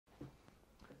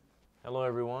Hello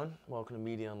everyone, welcome to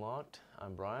Media Unlocked.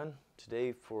 I'm Brian.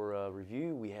 Today for a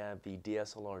review we have the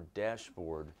DSLR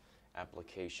dashboard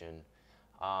application.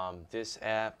 This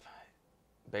app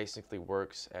basically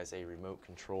works as a remote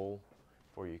control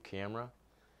for your camera.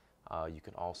 You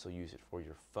can also use it for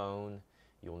your phone.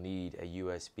 You'll need a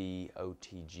USB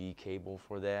OTG cable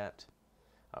for that.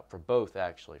 For both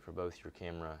actually, for both your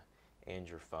camera and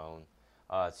your phone.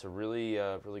 It's a really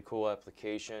cool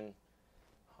application.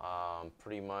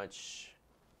 Pretty much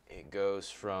it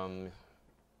goes from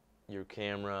your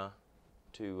camera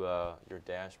to your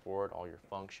dashboard. All your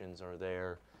functions are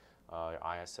there. Your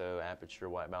ISO, aperture,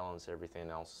 white balance, everything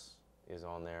else is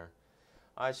on there.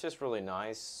 It's just really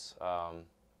nice.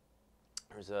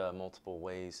 There's multiple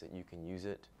ways that you can use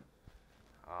it.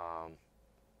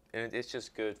 And it's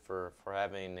just good for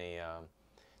having a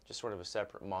just sort of a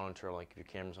separate monitor, like if your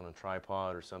camera's on a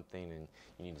tripod or something and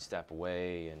you need to step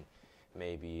away and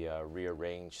maybe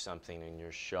rearrange something in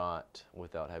your shot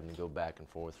without having to go back and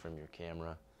forth from your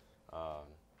camera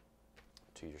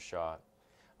to your shot.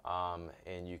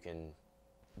 And you can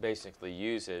basically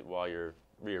use it while you're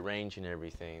rearranging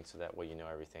everything, so that way you know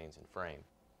everything's in frame.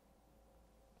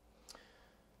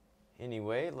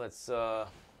 Anyway, let's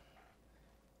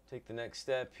take the next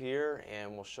step here,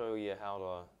 and we'll show you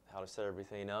how to set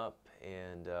everything up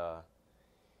and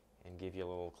give you a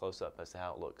little close-up as to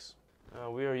how it looks.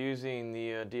 We are using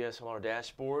the DSLR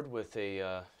dashboard with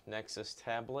a Nexus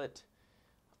tablet.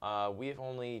 We have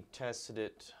only tested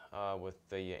it with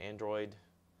the Android,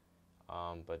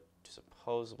 but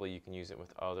supposedly you can use it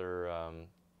with other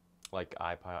like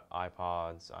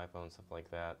iPods, iPhones, stuff like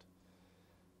that.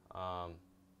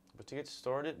 But to get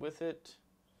started with it,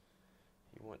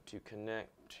 you want to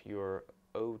connect your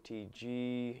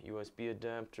OTG USB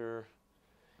adapter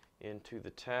into the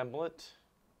tablet.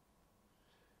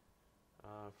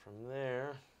 From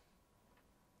there,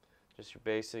 just your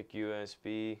basic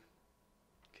USB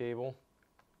cable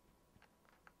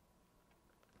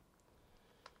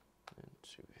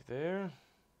into there,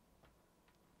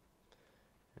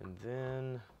 and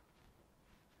then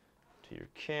to your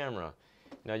camera.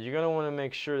 Now you're going to want to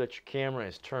make sure that your camera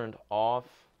is turned off,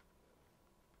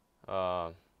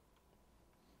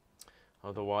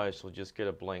 otherwise you'll just get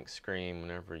a blank screen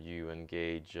whenever you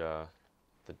engage the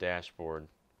dashboard.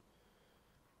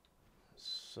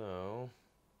 So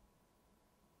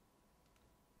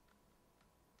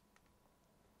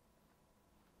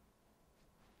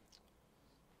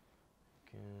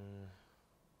you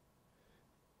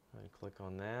can click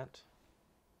on that,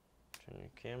 turn your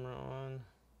camera on.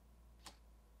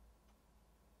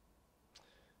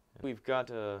 We've got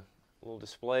a little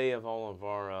display of all of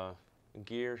our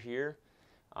gear here.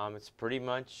 It's pretty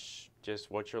much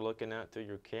just what you're looking at through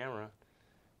your camera.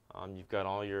 You've got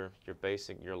all your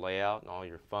basic, your layout and all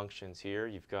your functions here.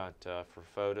 You've got for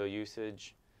photo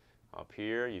usage up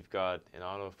here. You've got an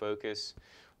autofocus,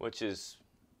 which is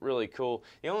really cool.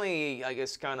 The only, I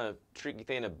guess, kind of tricky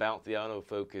thing about the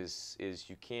autofocus is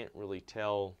you can't really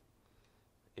tell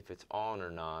if it's on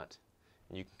or not.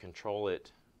 And you can control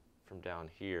it from down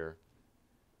here.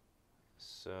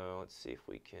 So let's see if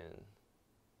we can.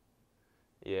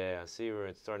 Yeah, see where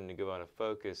it's starting to go out of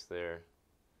focus there.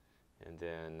 And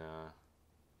then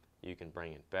you can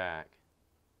bring it back.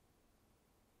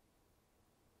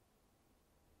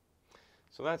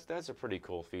 So that's a pretty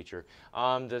cool feature.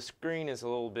 The screen is a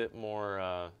little bit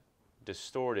more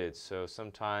distorted, so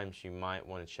sometimes you might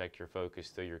want to check your focus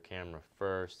through your camera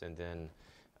first and then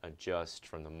adjust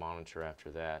from the monitor after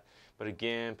that. But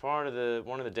again, one of the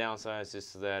downsides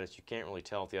is to that is you can't really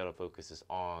tell if the autofocus is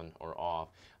on or off.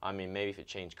 I mean, maybe if it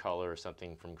changed color or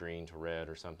something from green to red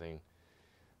or something.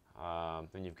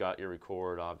 Then you've got your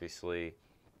record, obviously.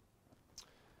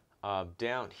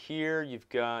 Down here you've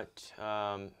got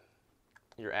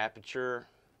your aperture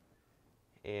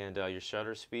and your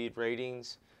shutter speed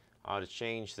ratings. To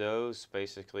change those,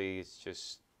 basically it's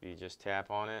just, you just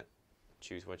tap on it,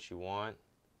 choose what you want.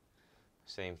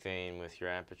 Same thing with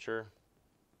your aperture.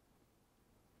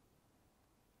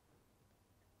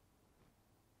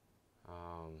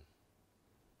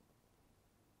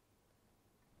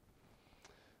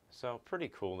 So pretty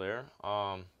cool there.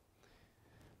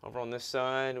 Over on this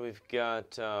side, we've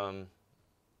got your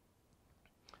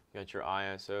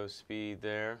ISO speed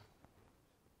there.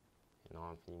 You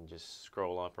know, you can just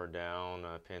scroll up or down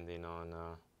depending on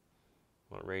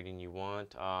what rating you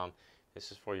want.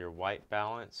 This is for your white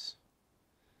balance.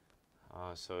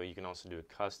 So you can also do a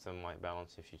custom white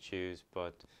balance if you choose,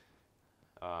 but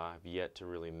I've yet to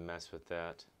really mess with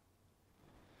that.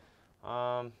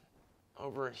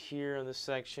 Over here in this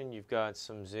section, you've got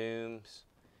some zooms.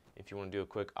 If you want to do a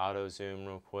quick auto zoom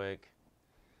real quick.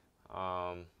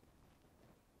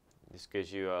 This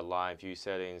gives you live view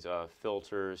settings,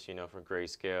 filters, you know, for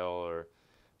grayscale or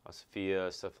Sophia,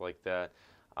 stuff like that.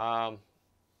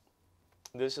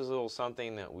 This is a little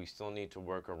something that we still need to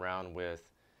work around with.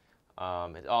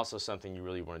 It's also something you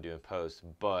really want to do in post,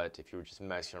 but if you were just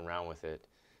messing around with it,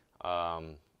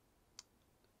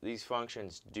 these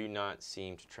functions do not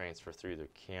seem to transfer through the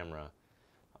camera,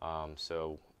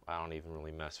 so I don't even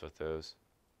really mess with those.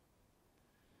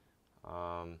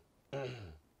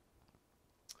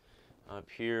 Up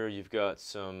here you've got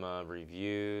some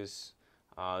reviews.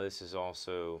 This is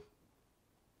also,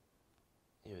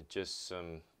 you know, just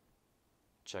some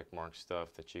checkmark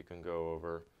stuff that you can go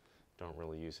over. Don't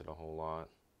really use it a whole lot.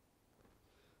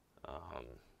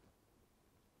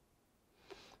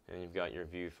 And you've got your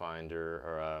viewfinder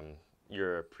or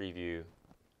your preview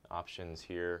options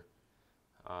here.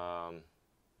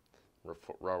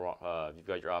 You've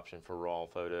got your option for RAW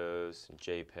photos,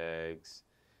 JPEGs,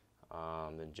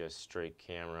 then just straight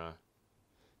camera,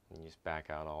 and you just back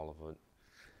out all of it.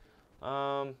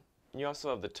 You also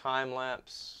have the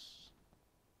time-lapse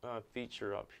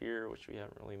feature up here, which we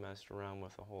haven't really messed around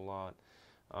with a whole lot.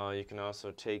 You can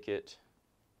also take it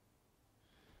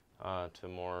to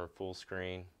more full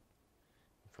screen.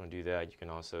 If you want to do that, you can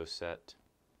also set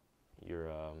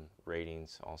your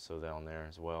ratings also down there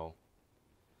as well.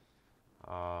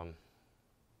 And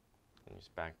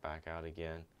just back out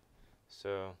again.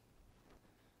 So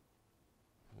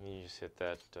you just hit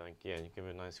that again. You give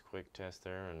it a nice quick test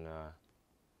there, and you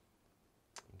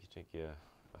can take you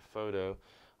a photo.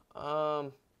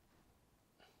 The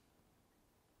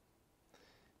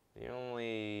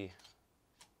only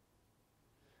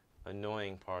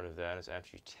annoying part of that is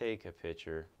after you take a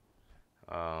picture,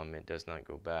 it does not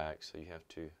go back, so you have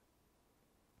to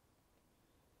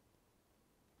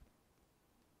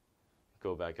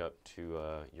go back up to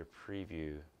your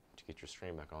preview to get your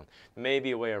stream back on.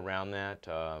 Maybe a way around that,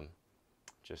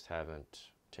 just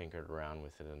haven't tinkered around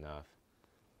with it enough.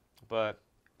 But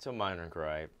it's a minor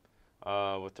gripe.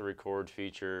 With the record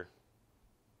feature,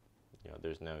 you know,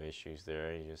 there's no issues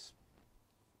there. You just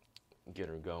get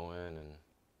her going and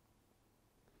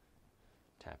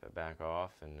tap it back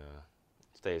off, and it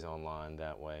stays online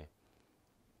that way.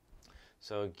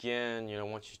 So again, you know,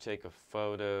 once you take a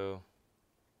photo,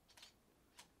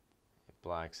 it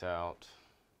blacks out.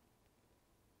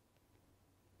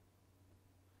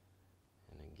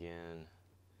 And again,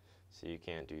 so you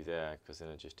can't do that because then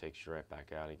it just takes you right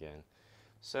back out again.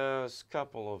 So it's a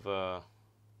couple of and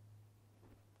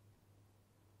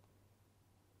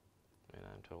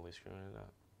I'm totally screwing it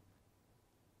up.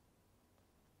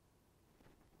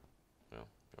 No,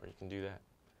 or you can do that.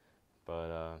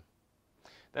 But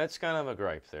that's kind of a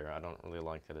gripe there. I don't really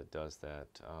like that it does that.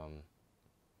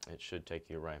 It should take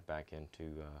you right back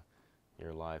into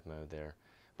your live mode there.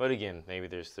 But again, maybe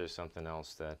there's something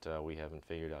else that we haven't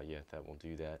figured out yet that will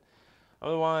do that.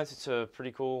 Otherwise, it's a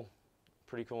pretty cool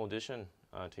addition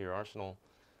to your arsenal.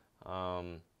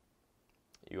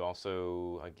 You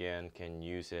also, again, can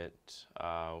use it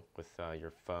with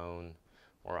your phone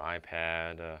or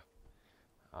iPad.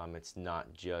 It's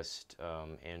not just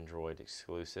Android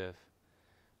exclusive.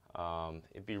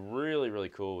 It'd be really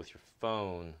cool with your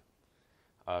phone,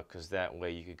 because that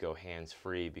way you could go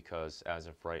hands-free, because as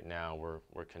of right now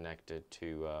we're connected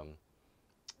to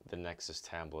the Nexus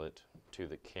tablet to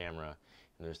the camera,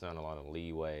 and there's not a lot of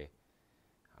leeway.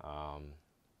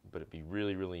 But it'd be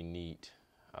really neat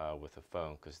with a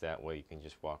phone, because that way you can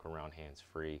just walk around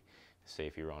hands-free, say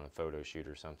if you're on a photo shoot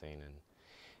or something. And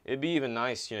it'd be even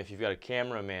nice, you know, if you've got a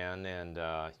cameraman and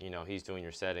you know, he's doing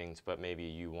your settings, but maybe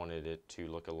you wanted it to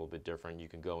look a little bit different, you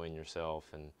could go in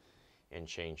yourself and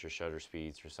change your shutter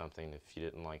speeds or something if you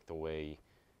didn't like the way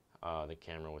the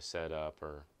camera was set up,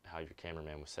 or how your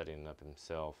cameraman was setting it up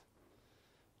himself.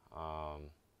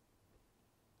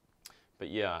 But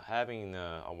yeah, having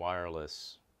a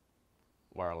wireless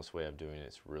way of doing it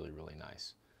is really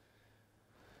nice.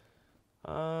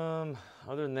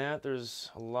 Other than that, there's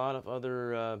a lot of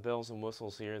other bells and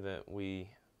whistles here that we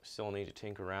still need to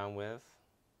tinker around with.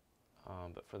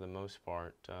 But for the most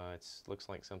part, it looks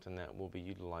like something that we'll be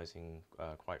utilizing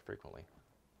quite frequently.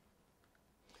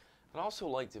 I'd also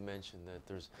like to mention that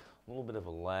there's a little bit of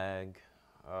a lag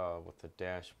with the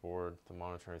dashboard, the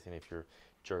monitor, and everything. If you're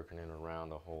jerking it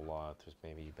around a whole lot, there's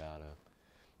maybe about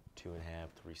a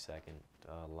 2.5–3 second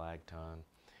lag time.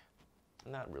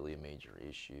 Not really a major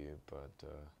issue, but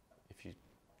if you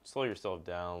slow yourself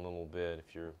down a little bit,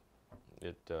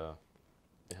 it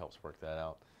helps work that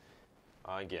out.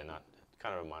 Again, not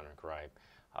kind of a minor gripe.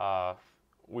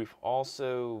 We've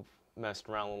also messed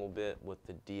around a little bit with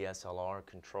the DSLR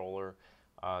controller.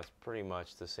 It's pretty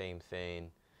much the same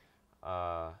thing,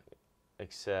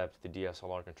 except the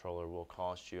DSLR controller will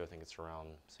cost you, I think it's around,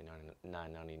 say,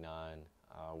 $9.99,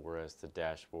 whereas the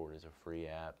dashboard is a free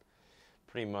app.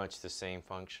 Pretty much the same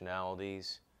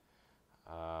functionalities.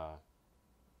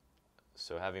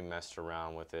 So having messed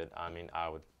around with it, I mean, I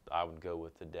would go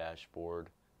with the dashboard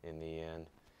in the end.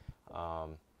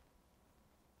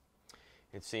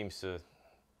 It seems to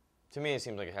me, it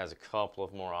seems like it has a couple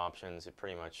of more options. It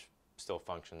pretty much still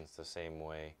functions the same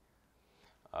way.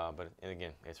 But and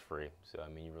again, it's free, so I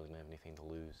mean, you really don't have anything to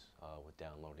lose with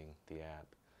downloading the app.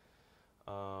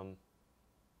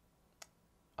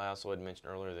 I also had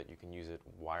mentioned earlier that you can use it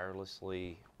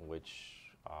wirelessly,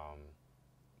 which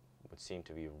would seem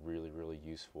to be a really, really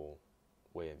useful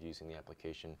way of using the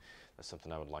application. That's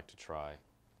something I would like to try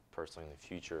personally in the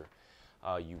future.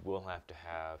 You will have to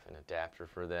have an adapter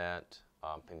for that,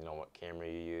 depending on what camera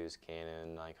you use,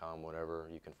 Canon, Nikon, whatever.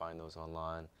 You can find those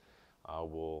online.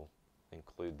 We'll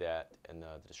include that in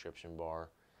the description bar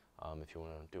if you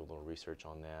want to do a little research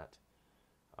on that.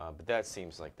 But that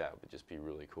seems like that would just be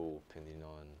really cool, depending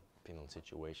on the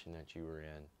situation that you were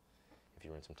in. If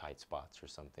you were in some tight spots or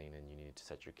something and you needed to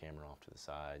set your camera off to the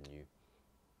side, and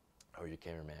or your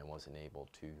cameraman wasn't able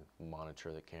to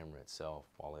monitor the camera itself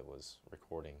while it was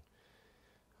recording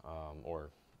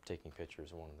or taking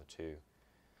pictures, one of the two.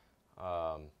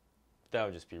 That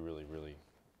would just be really, really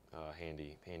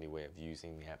handy way of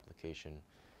using the application.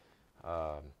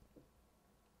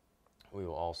 We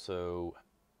will also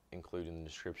include in the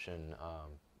description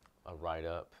a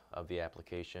write-up of the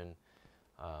application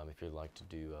if you'd like to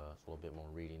do a little bit more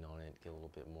reading on it, get a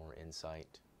little bit more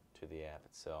insight to the app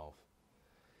itself.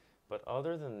 But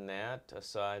other than that,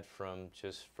 aside from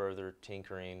just further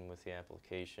tinkering with the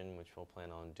application, which we'll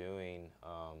plan on doing,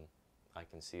 I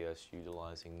can see us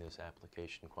utilizing this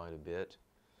application quite a bit.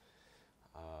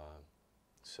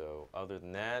 So other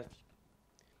than that,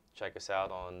 check us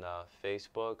out on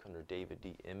Facebook under David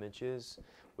D Images.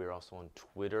 We're also on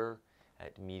Twitter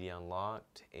at Media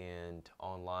Unlocked and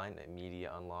online at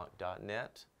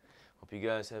MediaUnlocked.net. Hope you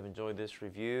guys have enjoyed this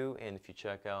review, and if you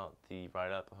check out the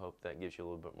write-up, I hope that gives you a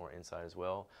little bit more insight as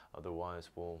well.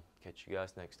 Otherwise, we'll catch you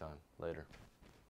guys next time. Later.